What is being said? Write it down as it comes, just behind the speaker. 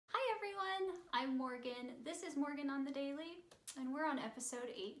I'm Morgan. This is Morgan on the Daily, and we're on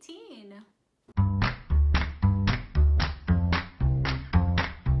episode 18.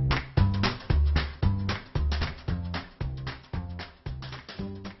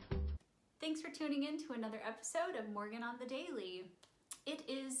 Thanks for tuning in to another episode of Morgan on the Daily. It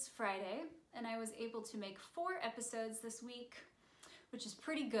is Friday, and I was able to make 4 episodes this week, which is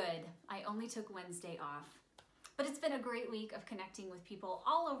pretty good. I only took Wednesday off. But it's been a great week of connecting with people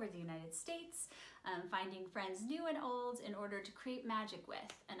all over the United States, finding friends new and old in order to create magic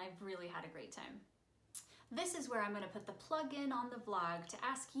with, and I've really had a great time. This is where I'm going to put the plug in on the vlog to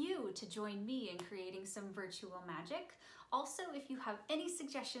ask you to join me in creating some virtual magic. Also, if you have any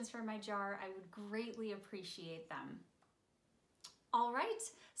suggestions for my jar, I would greatly appreciate them. All right,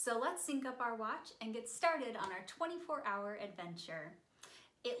 so let's sync up our watch and get started on our 24-hour adventure.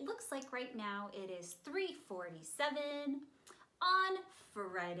 It looks like right now it is 3:47 on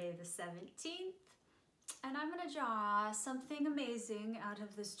Friday the 17th, and I'm gonna draw something amazing out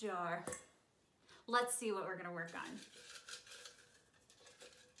of this jar. Let's see what we're gonna work on.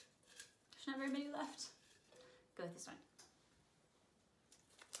 There's not very many left. Go with this one.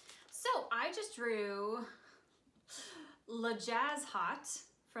 So I just drew Le Jazz Hot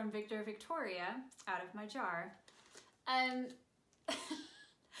from Victor Victoria out of my jar.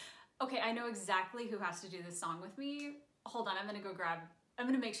 Okay, I know exactly who has to do this song with me. Hold on, I'm gonna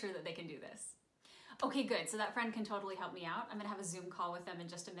make sure that they can do this. Okay, good, so that friend can totally help me out. I'm gonna have a Zoom call with them in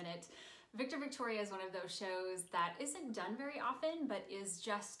just a minute. Victor Victoria is one of those shows that isn't done very often, but is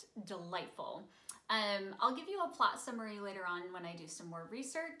just delightful. I'll give you a plot summary later on when I do some more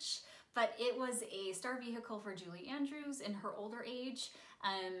research, but it was a star vehicle for Julie Andrews in her older age.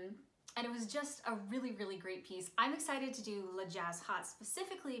 And it was just a really, really great piece. I'm excited to do Le Jazz Hot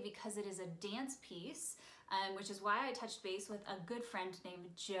specifically because it is a dance piece, which is why I touched base with a good friend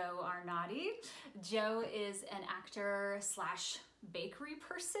named Joe Arnatti. Joe is an actor slash bakery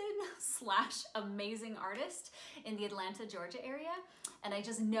person slash amazing artist in the Atlanta, Georgia area. And I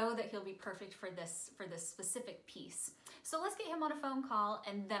just know that he'll be perfect for this specific piece. So let's get him on a phone call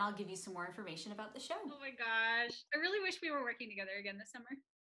and then I'll give you some more information about the show. Oh my gosh. I really wish we were working together again this summer.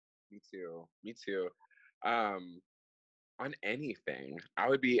 Me too. Me too. On anything, I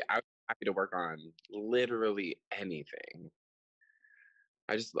would be happy to work on literally anything.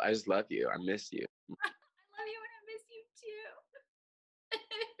 I just love you. I miss you. I love you and I miss you too.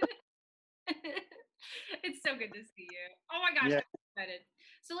 It's so good to see you. Oh my gosh, Yeah. I'm excited.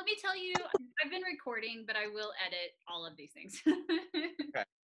 So let me tell you, I've been recording, but I will edit all of these things. Okay.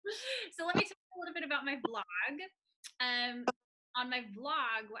 So let me tell you a little bit about my vlog. On my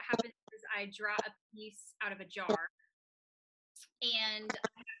vlog, what happens is I draw a piece out of a jar and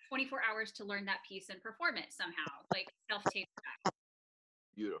I have 24 hours to learn that piece and perform it somehow, like self-tape that.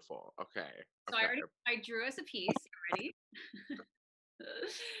 Beautiful. Okay. So I drew us a piece already.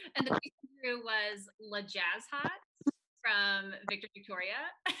 And the piece I drew was Le Jazz Hot from Victor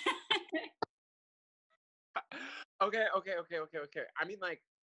Victoria. Okay. I mean, like,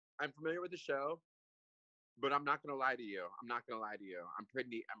 I'm familiar with the show, but I'm not gonna lie to you. I'm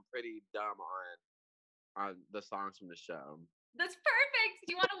pretty dumb on the songs from the show. That's perfect.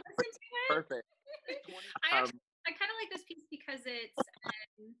 Do you want to listen to it? Perfect. I kind of like this piece because it's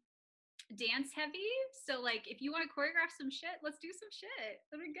dance heavy. So like, if you want to choreograph some shit, let's do some shit.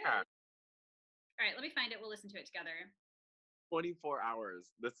 That'd be good. Yeah. All right, let me find it. We'll listen to it together. 24 hours.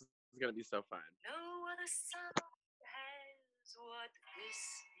 This is gonna be so fun. No other song has what this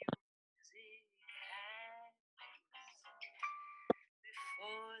music has.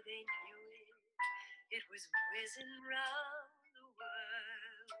 Before they knew it, it was whizzing round the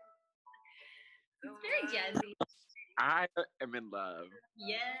world. It's very jazzy. I am in love.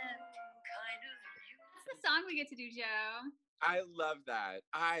 Yeah. Kind of That's the song we get to do, Joe. I love that.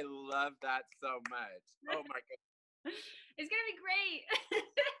 I love that so much. Oh my god. It's gonna be great.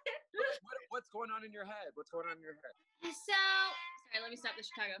 What's going on in your head? So, sorry, let me stop the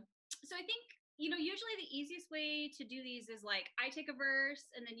Chicago. So I think, usually the easiest way to do these is like, I take a verse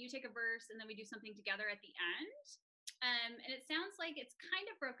and then you take a verse and then we do something together at the end. And it sounds like it's kind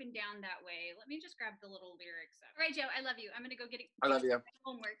of broken down that way. Let me just grab the little lyrics up. All right, Joe, I love you. I'm gonna go get I love you.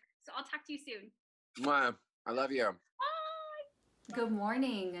 homework. So I'll talk to you soon. Mwah. I love you. Good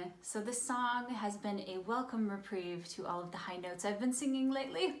morning. So this song has been a welcome reprieve to all of the high notes I've been singing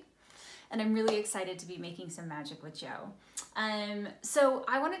lately. And I'm really excited to be making some magic with Joe. So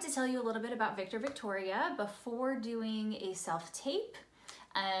I wanted to tell you a little bit about Victor Victoria before doing a self-tape.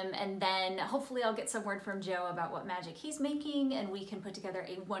 And then hopefully I'll get some word from Joe about what magic he's making and we can put together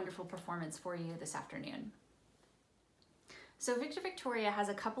a wonderful performance for you this afternoon. So Victor Victoria has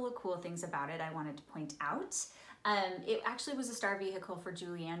a couple of cool things about it I wanted to point out. It actually was a star vehicle for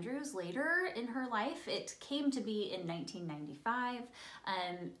Julie Andrews later in her life. It came to be in 1995.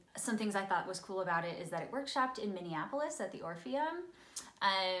 Some things I thought was cool about it is that it workshopped in Minneapolis at the Orpheum.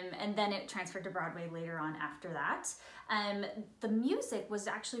 And then it transferred to Broadway later on after that. The music was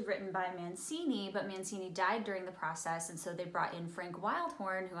actually written by Mancini, but Mancini died during the process, and so they brought in Frank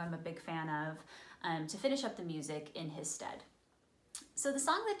Wildhorn, who I'm a big fan of, to finish up the music in his stead. So the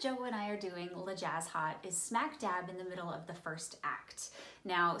song that Joe and I are doing, La Jazz Hot, is smack dab in the middle of the first act.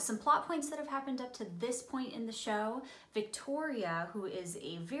 Now, some plot points that have happened up to this point in the show. Victoria, who is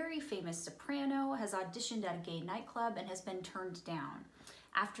a very famous soprano, has auditioned at a gay nightclub and has been turned down.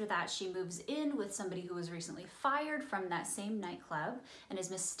 After that, she moves in with somebody who was recently fired from that same nightclub and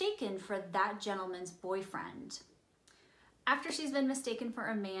is mistaken for that gentleman's boyfriend. After she's been mistaken for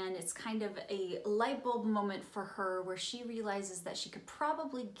a man, it's kind of a light bulb moment for her where she realizes that she could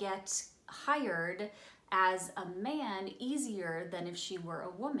probably get hired as a man easier than if she were a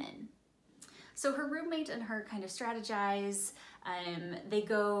woman. So her roommate and her kind of strategize. They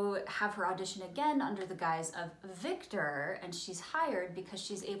go have her audition again under the guise of Victor, and she's hired because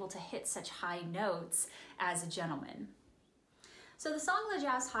she's able to hit such high notes as a gentleman. So the song La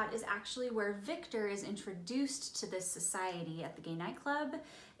Jazz Hot is actually where Victor is introduced to this society at the gay nightclub,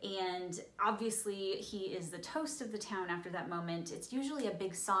 and obviously he is the toast of the town after that moment. It's usually a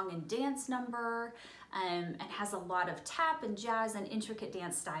big song and dance number, and has a lot of tap and jazz and intricate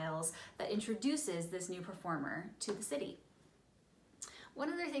dance styles that introduces this new performer to the city.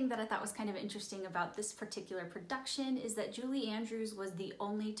 One other thing that I thought was kind of interesting about this particular production is that Julie Andrews was the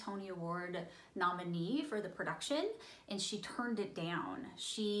only Tony Award nominee for the production, and she turned it down.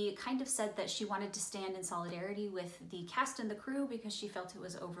 She kind of said that she wanted to stand in solidarity with the cast and the crew because she felt it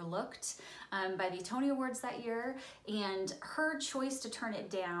was overlooked by the Tony Awards that year, and her choice to turn it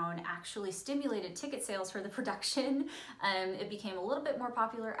down actually stimulated ticket sales for the production. It became a little bit more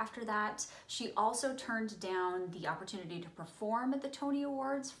popular after that. She also turned down the opportunity to perform at the Tony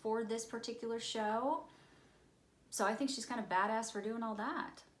Awards for this particular show. So I think she's kind of badass for doing all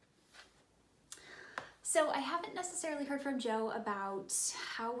that. So I haven't necessarily heard from Joe about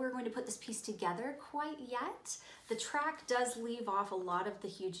how we're going to put this piece together quite yet. The track does leave off a lot of the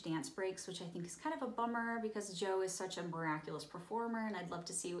huge dance breaks, which I think is kind of a bummer because Joe is such a miraculous performer and I'd love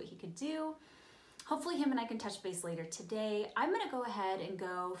to see what he could do. Hopefully him and I can touch base later today. I'm gonna go ahead and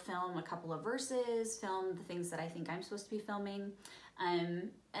go film a couple of verses, film the things that I think I'm supposed to be filming,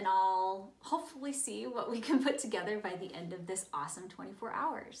 and I'll hopefully see what we can put together by the end of this awesome 24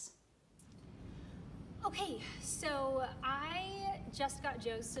 hours. Okay, so I just got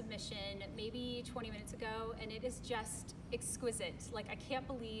Joe's submission maybe 20 minutes ago, and it is just exquisite. Like, I can't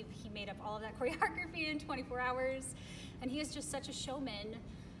believe he made up all of that choreography in 24 hours, and he is just such a showman.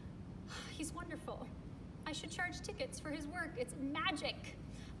 He's wonderful. I should charge tickets for his work. It's magic.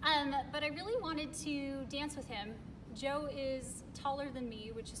 But I really wanted to dance with him. Joe is taller than me,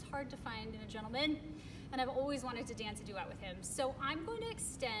 which is hard to find in a gentleman, and I've always wanted to dance a duet with him. So I'm going to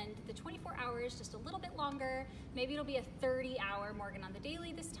extend the 24 hours just a little bit longer. Maybe it'll be a 30-hour Morgan on the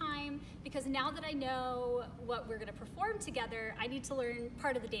Daily this time, because now that I know what we're gonna perform together, I need to learn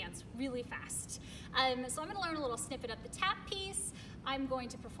part of the dance really fast. So I'm gonna learn a little snippet of the tap piece. I'm going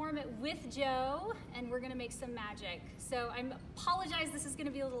to perform it with Joe, and we're gonna make some magic. So I apologize this is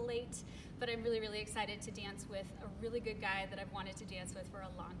gonna be a little late, but I'm really, really excited to dance with a really good guy that I've wanted to dance with for a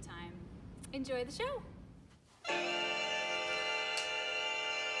long time. Enjoy the show.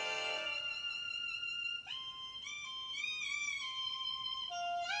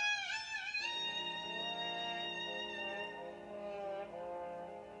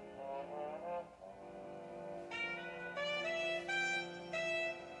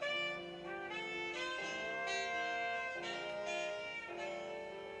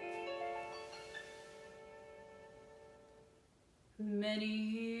 Many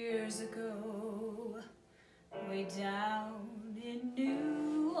years ago, way down in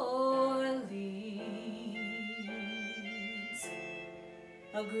New Orleans,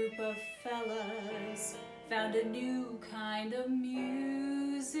 a group of fellas found a new kind of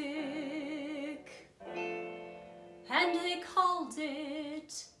music, and they called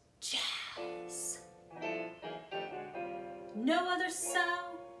it jazz. No other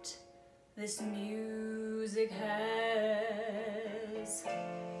sound this music has.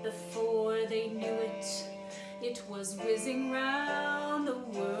 Before they knew it, it was whizzing round the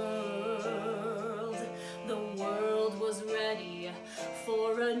world. The world was ready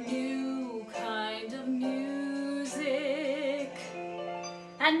for a new kind of music,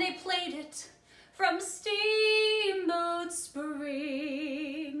 and they played it from Steamboat Springs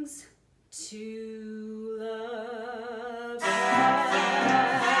to love us.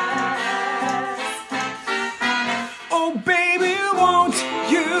 Oh baby, won't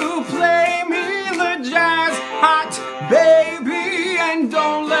you play me the jazz hot, baby, and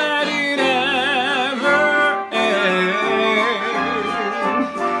don't let it ever end.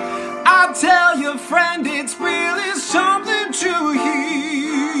 I'll tell your friend it's really something to hear.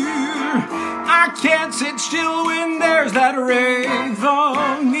 I can't sit still when there's that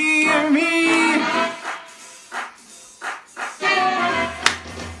rhythm near me.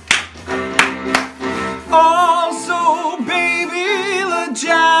 Also, baby, the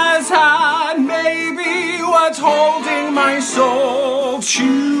jazz hat may be what's holding my soul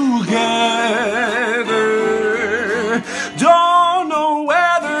together.